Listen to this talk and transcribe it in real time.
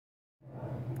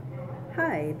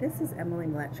Hi, this is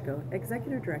Mlieczko,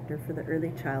 Executive Director for the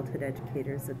Early Childhood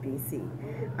Educators of BC.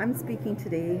 I'm speaking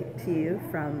today to you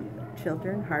from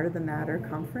Children Heart of the Matter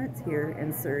Conference here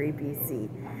in Surrey, BC.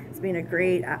 It's been a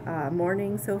great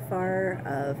morning so far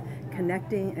of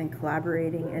connecting and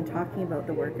collaborating and talking about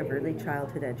the work of early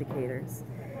childhood educators.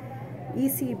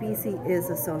 ECEBC is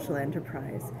a social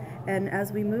enterprise, and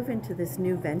as we move into this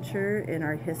new venture in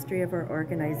our history of our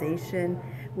organization,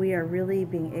 we are really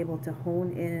being able to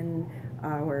hone in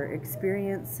our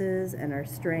experiences and our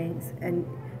strengths and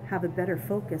have a better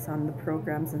focus on the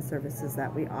programs and services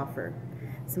that we offer.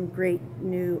 Some great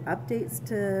new updates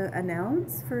to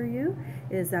announce for you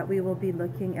is that we will be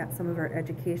looking at some of our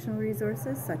educational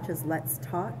resources such as Let's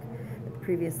Talk,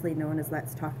 previously known as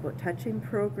Let's Talk About Touching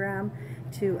program,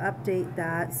 to update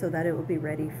that so that it will be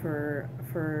ready for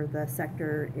the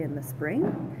sector in the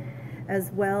spring.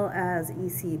 As well as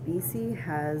ECEBC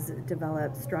has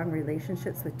developed strong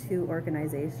relationships with two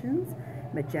organizations,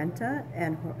 Magenta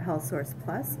and Health Source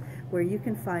Plus, where you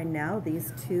can find now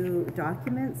these two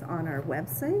documents on our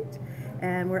website,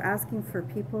 and we're asking for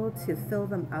people to fill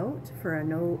them out for a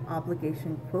no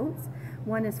obligation quotes.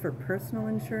 One is for personal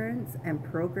insurance and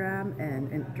program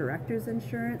and director's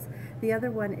insurance. The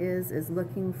other one is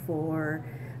looking for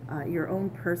your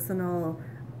own personal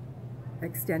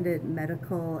extended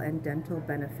medical and dental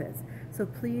benefits. So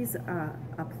please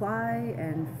apply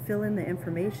and fill in the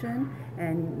information,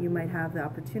 and you might have the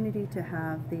opportunity to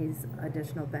have these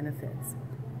additional benefits.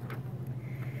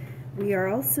 We are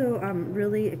also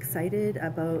really excited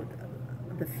about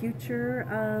the future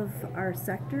of our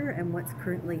sector and what's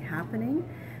currently happening.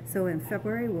 So in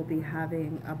February we'll be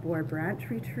having a board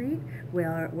branch retreat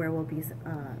where we'll be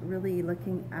really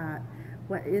looking at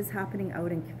what is happening out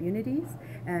in communities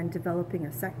and developing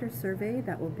a sector survey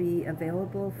that will be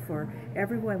available for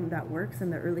everyone that works in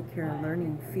the early care and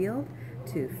learning field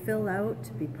to fill out,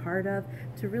 to be part of,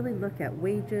 to really look at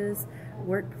wages,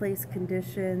 workplace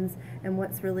conditions, and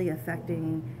what's really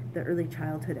affecting the early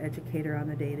childhood educator on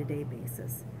a day-to-day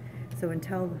basis. So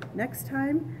until next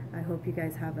time, I hope you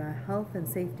guys have a Health and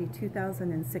Safety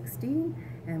 2016,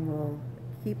 and we'll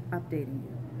keep updating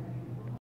you.